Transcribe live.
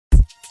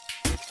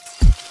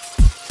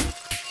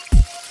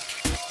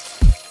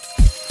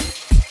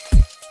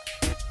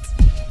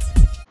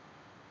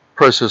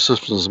Process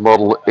Systems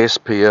model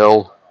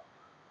SPL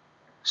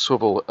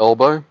swivel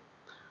elbow,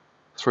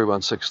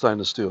 316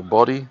 stainless steel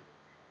body,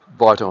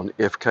 Viton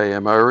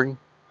FKM O-ring,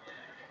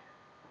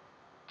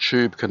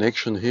 tube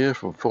connection here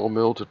from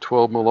 4mm to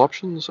 12mm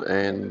options,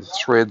 and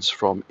threads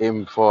from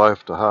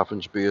M5 to 1/2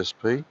 inch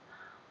BSP.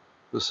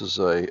 This is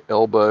a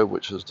elbow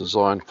which is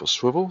designed for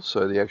swivel,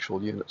 so the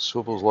actual unit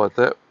swivels like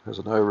that, has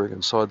an O-ring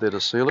inside there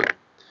to seal it.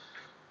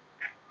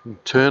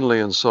 Internally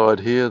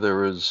inside here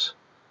there is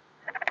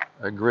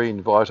a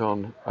green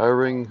Viton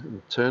O-ring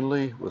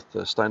internally with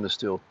the stainless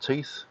steel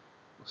teeth,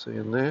 see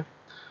in there.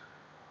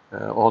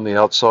 On the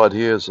outside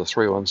here is a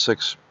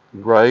 316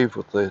 engraved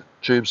with the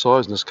tube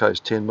size, in this case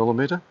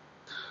 10mm.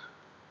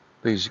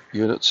 These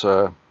units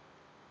are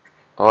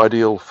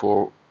ideal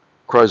for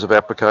corrosive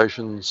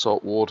application,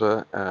 salt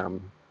water,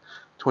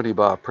 20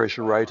 bar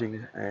pressure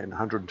rating and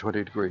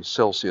 120 degrees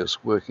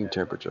Celsius working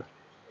temperature.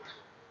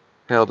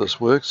 How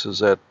this works is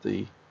that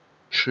the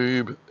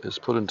tube is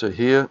put into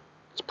here,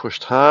 it's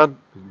pushed hard,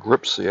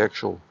 grips the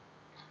actual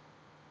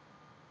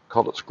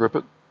collets, grip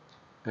it,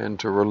 and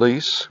to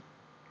release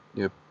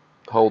you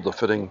hold the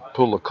fitting,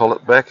 pull the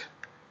collet back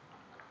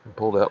and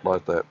pull it out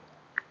like that.